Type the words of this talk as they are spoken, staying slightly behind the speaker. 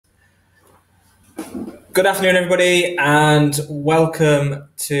Good afternoon, everybody, and welcome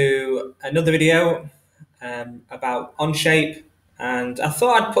to another video about Onshape. And I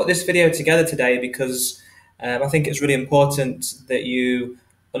thought I'd put this video together today because I think it's really important that you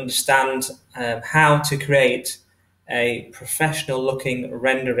understand how to create a professional-looking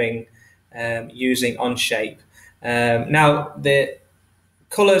rendering using Onshape. Now, the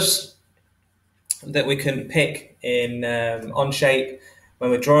colours that we can pick in Onshape when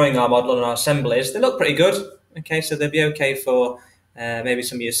we're drawing our model and our assemblies, they look pretty good. Okay, so they'll be okay for maybe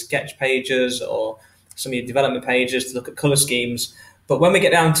some of your sketch pages or some of your development pages to look at color schemes. But when we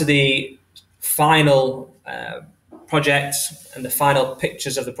get down to the final project and the final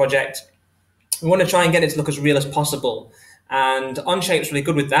pictures of the project, we want to try and get it to look as real as possible. And Onshape's really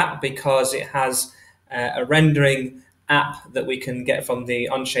good with that because it has a rendering app that we can get from the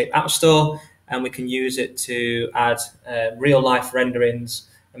Onshape App Store, and we can use it to add real-life renderings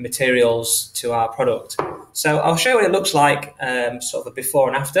and materials to our product. So I'll show you what it looks like, sort of a before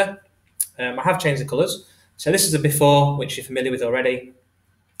and after. I have changed the colours. So this is the before, which you're familiar with already.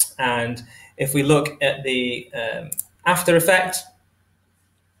 And if we look at the after effect,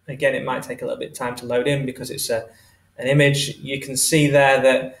 again, it might take a little bit of time to load in because it's an image. You can see there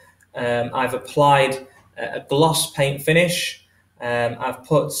that I've applied a gloss paint finish. I've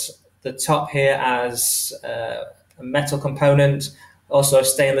put the top here as a metal component, also a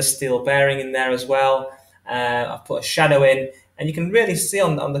stainless steel bearing in there as well. I've put a shadow in, and you can really see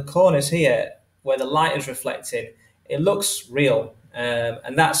on the corners here where the light is reflecting, it looks real.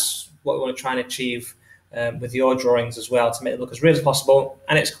 And that's what we want to try and achieve with your drawings as well, to make it look as real as possible,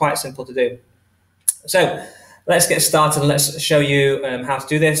 and it's quite simple to do. So let's get started and let's show you how to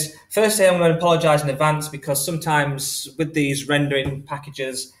do this. Firstly, I'm going to apologise in advance because sometimes with these rendering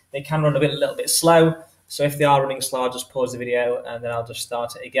packages, they can run a little bit slow. So if they are running slow, I'll just pause the video and then I'll just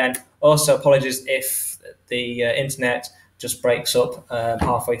start it again. Also, apologies if the internet just breaks up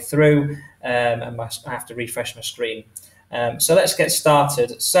halfway through and I have to refresh my screen. So let's get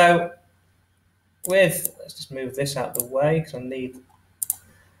started. So let's just move this out of the way because I need.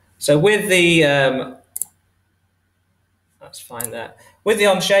 So with the that's fine there. With the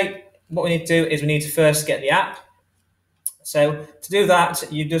Onshape, what we need to do is we need to first get the app. So to do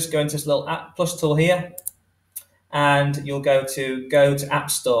that, you just go into this little app plus tool here, and you'll go to App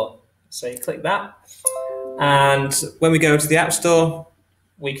Store. So you click that, and when we go to the App Store,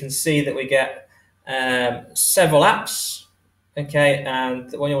 we can see that we get several apps. Okay, and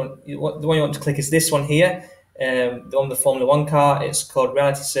the one you want to click is this one here, the one with the Formula One car. It's called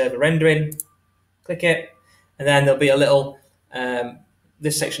Reality Server Rendering. Click it, and then there'll be a little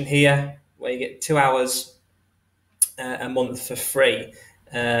this section here where you get 2 hours a month for free.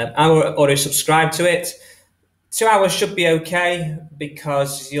 I already subscribed to it. 2 hours should be okay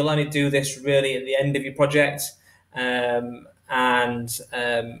because you'll only do this really at the end of your project, you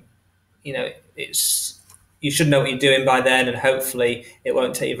know, you should know what you're doing by then, and hopefully it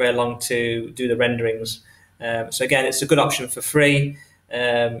won't take you very long to do the renderings. So again, it's a good option for free.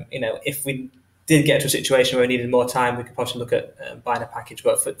 You know, if we did get to a situation where we needed more time, we could possibly look at buying a package.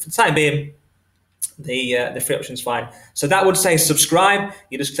 But for the time being, the free option is fine. So that would say subscribe.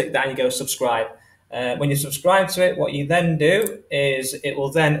 You just click that and you go subscribe. When you subscribe to it, what you then do is it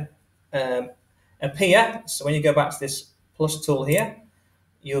will then appear. So when you go back to this plus tool here,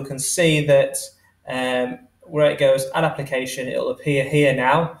 you can see that where it goes add application, it'll appear here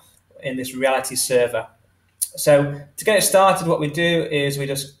now in this reality server. So to get it started, what we do is we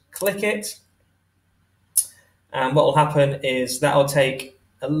just click it, and what will happen is that will take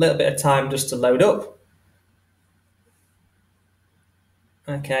a little bit of time just to load up.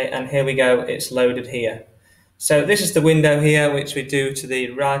 Okay, and here we go, it's loaded here. So this is the window here, which we do to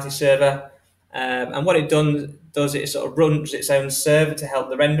the reality server. And what it does, it sort of runs its own server to help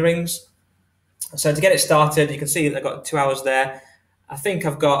the renderings. So to get it started, you can see that I've got 2 hours there. I think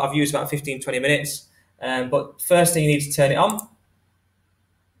I've used about 15-20 minutes. But first thing you need to turn it on.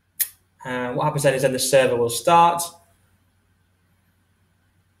 And what happens then is the server will start.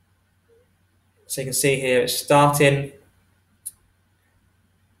 So you can see here it's starting.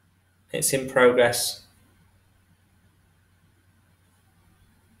 It's in progress.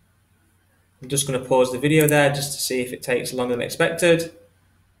 I'm just going to pause the video there just to see if it takes longer than expected.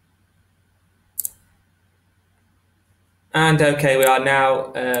 And okay, we are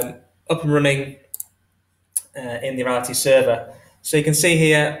now up and running in the reality server. So you can see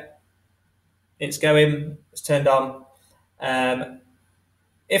here, it's going, it's turned on.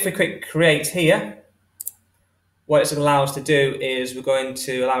 If we click create here, what it's going to allow us to do is we're going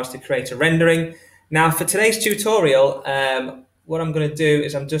to allow us to create a rendering. Now for today's tutorial, what I'm going to do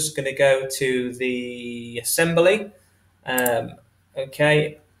is I'm just going to go to the assembly.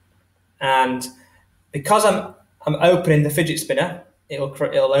 Okay, and because I'm opening the fidget spinner, it'll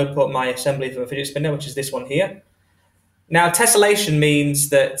open up my assembly for a fidget spinner, which is this one here. Now, tessellation means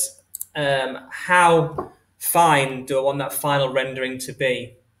that how fine do I want that final rendering to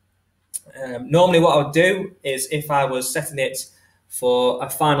be? Normally what I would do is if I was setting it for a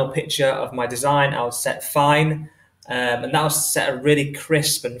final picture of my design, I would set fine, and that would set a really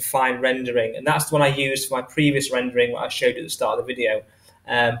crisp and fine rendering. And that's the one I used for my previous rendering, what I showed at the start of the video.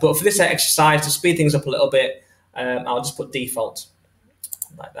 But for this exercise, to speed things up a little bit, I'll just put default,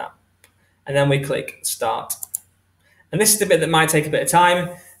 like that. And then we click start. And this is the bit that might take a bit of time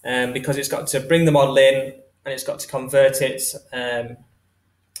because it's got to bring the model in and it's got to convert it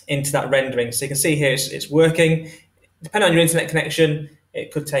into that rendering. So you can see here it's working. Depending on your internet connection,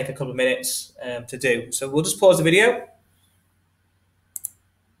 it could take a couple of minutes to do. So we'll just pause the video.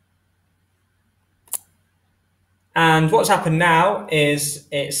 And what's happened now is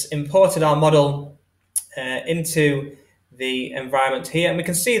it's imported our model into the environment here. And we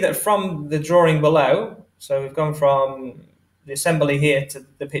can see that from the drawing below, so we've gone from the assembly here to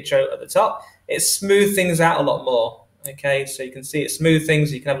the picture at the top, it's smoothed things out a lot more. Okay, so you can see it smooth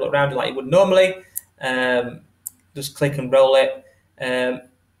things. You can have a look around it like you would normally. Just click and roll it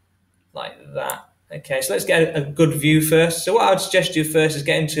like that. Okay, so let's get a good view first. So what I would suggest you first is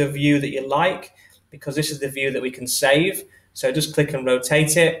get into a view that you like, because this is the view that we can save. So just click and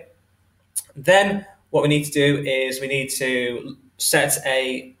rotate it. Then what we need to do is we need to set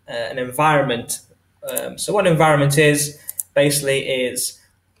an environment. So what an environment is basically is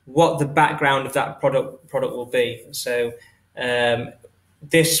what the background of that product will be. So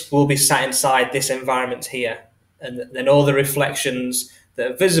this will be sat inside this environment here, and then all the reflections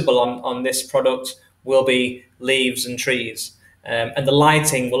that are visible on this product will be leaves and trees, and the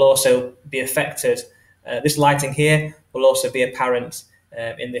lighting will also be affected. This lighting here will also be apparent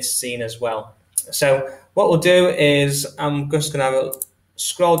in this scene as well. So what we'll do is I'm just going to have a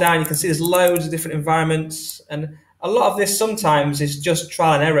scroll down. You can see there's loads of different environments, and a lot of this sometimes is just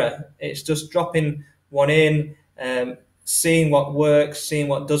trial and error. It's just dropping one in, seeing what works, seeing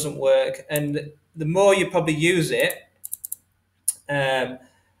what doesn't work, and the more you probably use it, the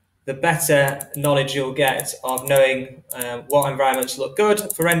better knowledge you'll get of knowing what environments look good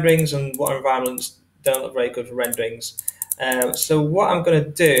for renderings and what environments don't look very good for renderings. So what I'm going to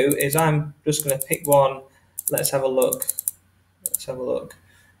do is I'm just going to pick one. Let's have a look. Let's have a look.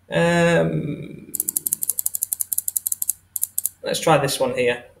 Let's try this one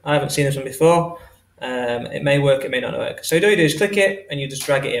here. I haven't seen this one before. It may work, it may not work. So all you do is click it and you just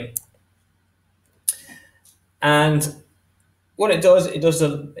drag it in. And what it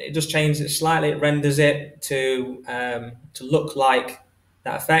just changes it slightly. It renders it to look like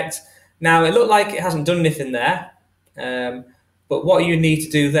that effect. Now it looked like it hasn't done anything there, but what you need to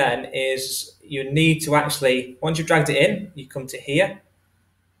do then is you need to actually, once you've dragged it in, you come to here,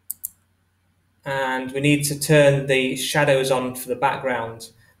 and we need to turn the shadows on for the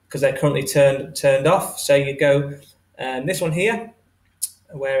background because they're currently turned off. So you go this one here,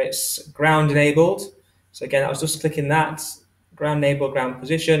 where it's ground enabled. So again, I was just clicking that, ground enable, ground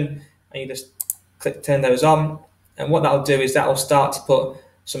position, and you just click turn those on. And what that'll do is that'll start to put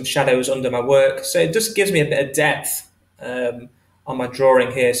some shadows under my work. So it just gives me a bit of depth on my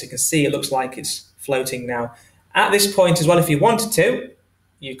drawing here. So you can see it looks like it's floating now. At this point as well, if you wanted to,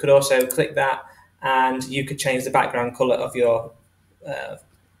 you could also click that and you could change the background color of your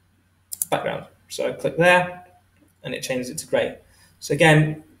background. So I click there and it changes it to gray. So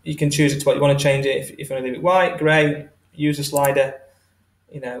again, you can choose it to what you want to change it. If you want to leave it white, gray, use a slider,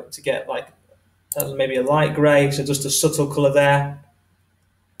 to get like maybe a light gray, so just a subtle color there.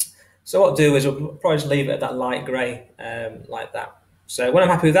 So what I'll do is we'll probably just leave it at that light gray, like that. So when I'm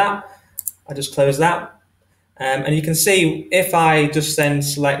happy with that, I just close that. And you can see if I just then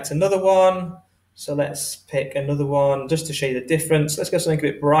select another one, so let's pick another one just to show you the difference. Let's go something a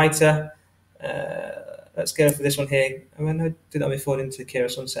bit brighter. Let's go for this one here. I mean, I did that before into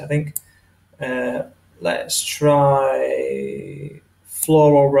Kira Sunset, I think. Let's try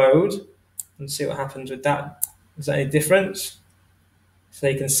Floral Road and see what happens with that. Is there any difference? So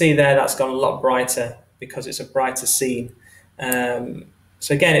you can see there that's gone a lot brighter because it's a brighter scene.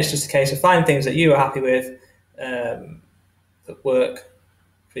 So again, it's just a case of finding things that you are happy with that work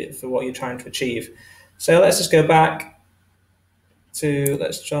for what you're trying to achieve. So let's just go back to,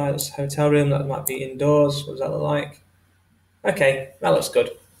 let's try this hotel room. That might be indoors. What does that look like? Okay, that looks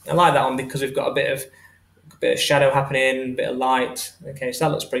good. I like that one because we've got a bit of shadow happening, a bit of light. Okay, so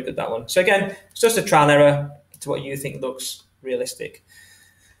that looks pretty good, that one. So again, it's just a trial and error to what you think looks realistic.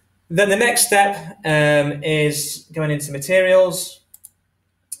 Then the next step is going into materials.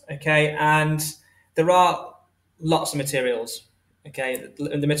 Okay, and there are lots of materials. Okay,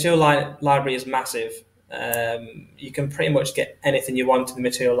 the material library is massive. You can pretty much get anything you want in the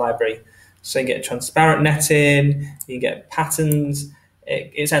material library. So you can get transparent netting, you can get patterns.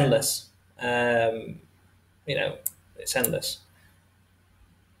 It's endless. You know, it's endless.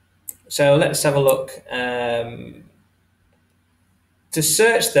 So let's have a look. To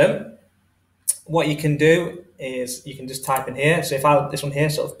search them, what you can do is you can just type in here. So if this one here,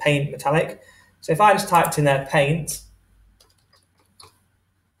 sort of paint metallic. So if I just typed in there paint,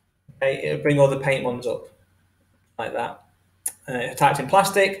 okay, it'll bring all the paint ones up like that. If I typed in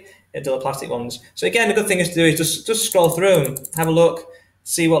plastic, it'll do the plastic ones. So again, the good thing is to do is just scroll through them, have a look,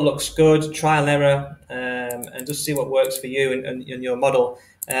 see what looks good, trial and error, and just see what works for you and your model.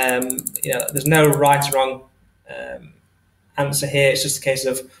 You know, there's no right or wrong answer here. It's just a case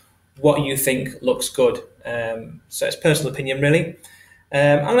of what you think looks good. So it's personal opinion, really.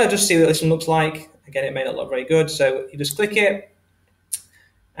 I'm going to just see what this one looks like. Again, it may not look very good. So you just click it.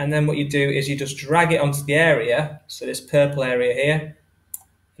 And then what you do is you just drag it onto the area. So this purple area here.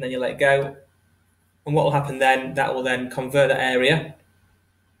 And then you let it go. And what will happen then, that will then convert that area.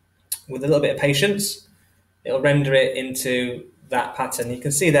 With a little bit of patience, it'll render it into that pattern. You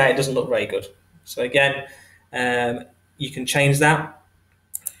can see there it doesn't look very good. So again, you can change that.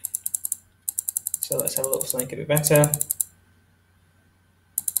 So let's have a look to make it a bit better.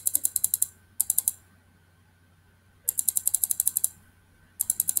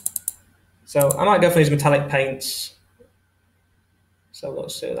 So I might go for these metallic paints. So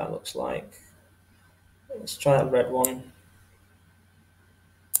let's see what that looks like. Let's try that red one.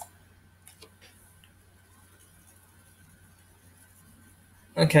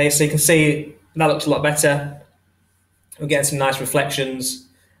 Okay, so you can see that looks a lot better. We're getting some nice reflections.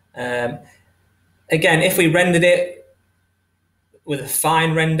 Again, if we rendered it with a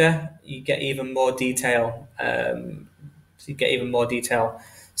fine render, you get even more detail.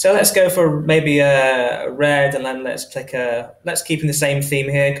 So let's go for maybe a red, and then let's keep in the same theme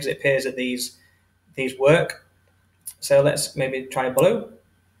here because it appears that these work. So let's maybe try blue,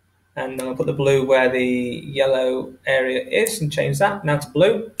 and then I'll put the blue where the yellow area is and change that now to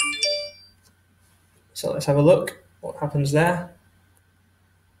blue. So let's have a look what happens there.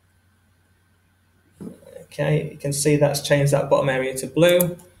 Okay, you can see that's changed that bottom area to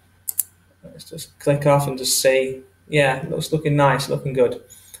blue. Let's just click off and just see. Yeah, it looks looking nice, looking good.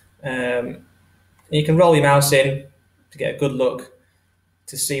 You can roll your mouse in to get a good look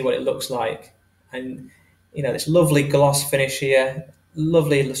to see what it looks like. And you know, this lovely gloss finish here,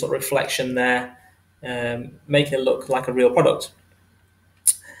 lovely sort of reflection there, making it look like a real product.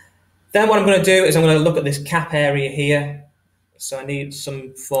 Then what I'm going to do is I'm going to look at this cap area here. So I need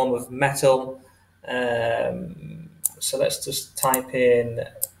some form of metal. So let's just type in,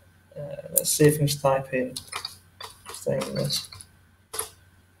 let's see if we can just type in stainless.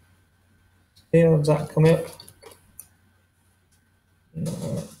 Here, does that come up?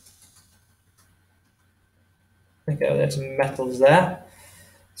 No. Okay, there's some metals there.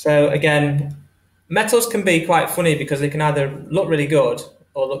 So again, metals can be quite funny because they can either look really good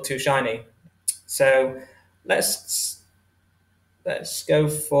or look too shiny. So let's go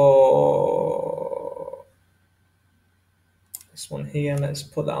for this one here. Let's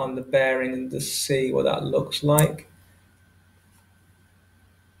put that on the bearing and just see what that looks like.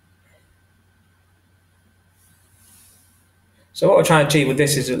 So what we're trying to achieve with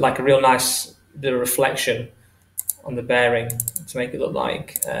this is like a real nice bit of reflection on the bearing to make it look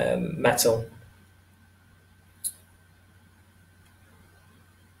like metal.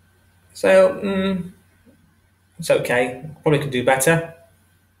 So it's okay. Probably could do better.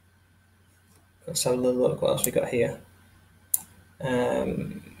 Let's have a little look. What else we got here?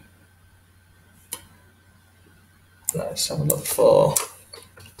 Let's have a look for.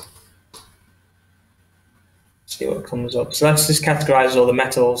 See what comes up. So let's just categorize all the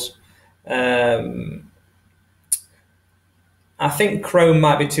metals. I think chrome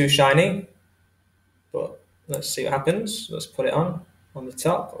might be too shiny, but let's see what happens. Let's put it on the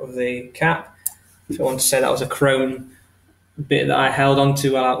top of the cap. If I want to say that was a chrome bit that I held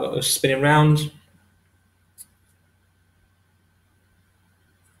onto while I was spinning around.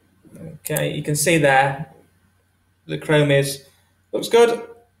 Okay, you can see there the chrome looks good.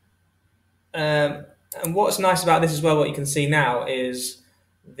 And what's nice about this as well, what you can see now is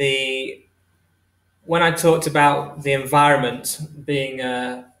when I talked about the environment being,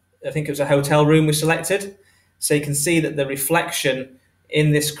 I think it was a hotel room we selected. So you can see that the reflection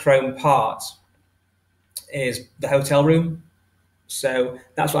in this chrome part is the hotel room. So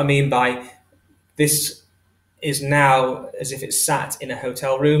that's what I mean by this is now as if it's sat in a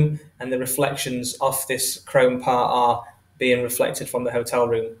hotel room, and the reflections off this chrome part are being reflected from the hotel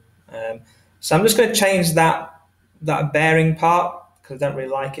room. So I'm just going to change that bearing part because I don't really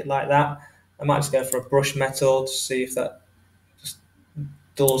like it like that. I might just go for a brush metal to see if that just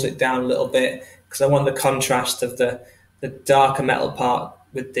dulls it down a little bit, because I want the contrast of the darker metal part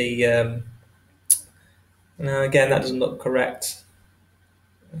with the no, again, that doesn't look correct.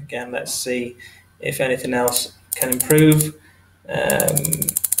 Again, let's see if anything else can improve. So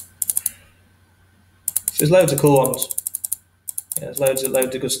there's loads of cool ones. Yeah, there's loads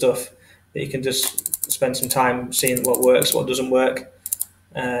of good stuff that you can just spend some time seeing what works, what doesn't work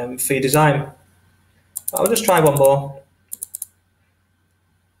for your design. I'll just try one more.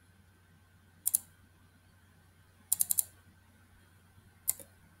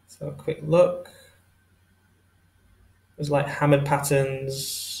 So a quick look. There's like hammered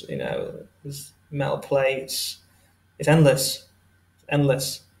patterns, you know, there's metal plates. It's endless. It's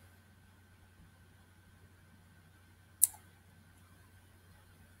endless.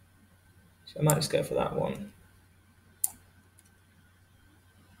 So I might just go for that one.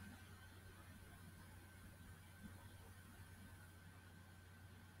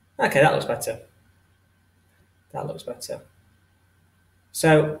 Okay, that looks better. That looks better.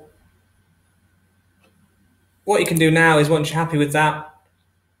 So what you can do now is, once you're happy with that,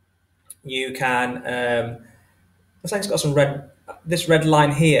 you can, looks like it's got some red, this red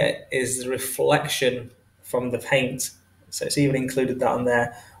line here is the reflection from the paint. So it's even included that on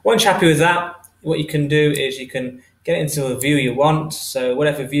there. Once you're happy with that, what you can do is you can get it into a view you want. So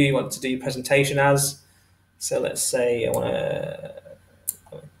whatever view you want to do your presentation as. So let's say I want to,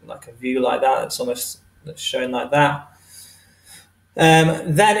 like a view like that, it's almost showing like that.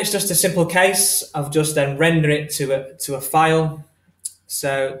 Then it's just a simple case of just then render it to a file.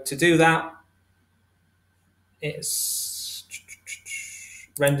 So to do that, it's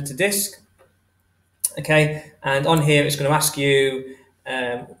render to disk. Okay, and on here it's going to ask you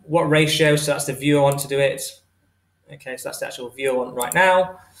what ratio. So that's the view I want to do it. Okay, so that's the actual view I want right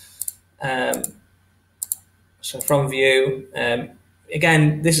now. So from view,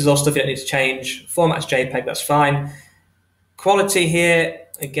 again, this is all stuff you don't need to change. Format's JPEG, that's fine. Quality here,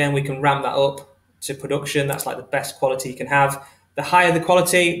 again, we can ramp that up to production. That's like the best quality you can have. The higher the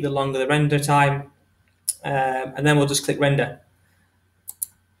quality, the longer the render time. And then we'll just click render.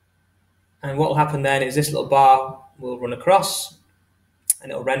 And what will happen then is this little bar will run across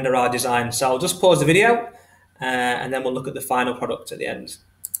and it'll render our design. So I'll just pause the video and then we'll look at the final product at the end.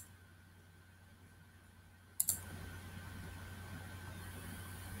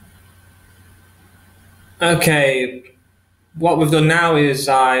 Okay. What we've done now is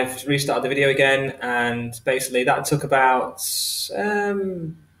I've restarted the video again, and basically that took about 8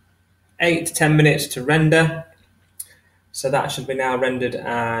 to 10 minutes to render. So that should be now rendered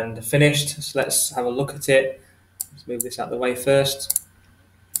and finished. So let's have a look at it. Let's move this out of the way first.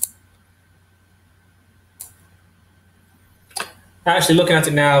 Actually, looking at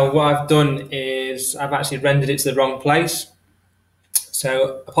it now, what I've done is I've actually rendered it to the wrong place.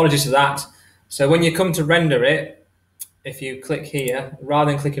 So apologies for that. So when you come to render it, if you click here,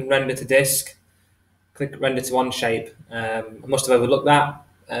 rather than clicking render to disk, click render to Onshape. I must have overlooked that.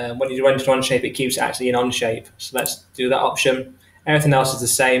 When you render to Onshape, it keeps it actually in Onshape. So let's do that option. Everything else is the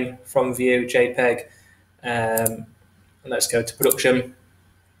same from view, JPEG. And let's go to production.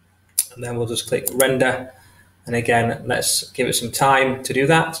 And then we'll just click render. And again, let's give it some time to do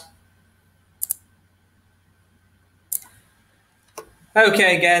that.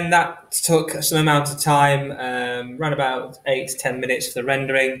 Okay, again, that took some amount of time, around about 8 to 10 minutes for the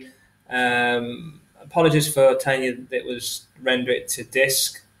rendering. Apologies for telling you that it was render it to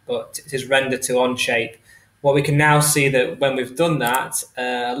disk, but it is render to Onshape. What we can now see that when we've done that,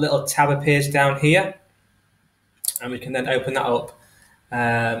 a little tab appears down here, and we can then open that up.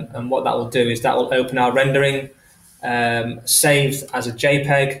 And what that will do is that will open our rendering, saved as a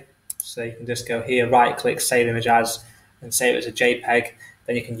JPEG. So you can just go here, right click, save image as, and save it as a JPEG.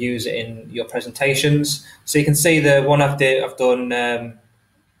 Then you can use it in your presentations. So you can see the one I've done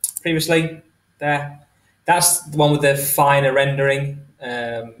previously there. That's the one with the finer rendering.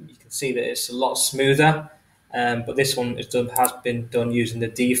 You can see that it's a lot smoother, but this one has been done using the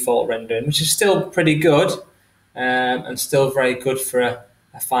default rendering, which is still pretty good and still very good for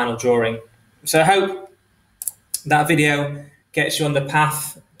a final drawing. So I hope that video gets you on the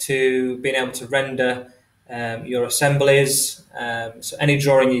path to being able to render your assemblies. So any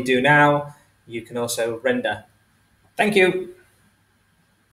drawing you do now, you can also render. Thank you.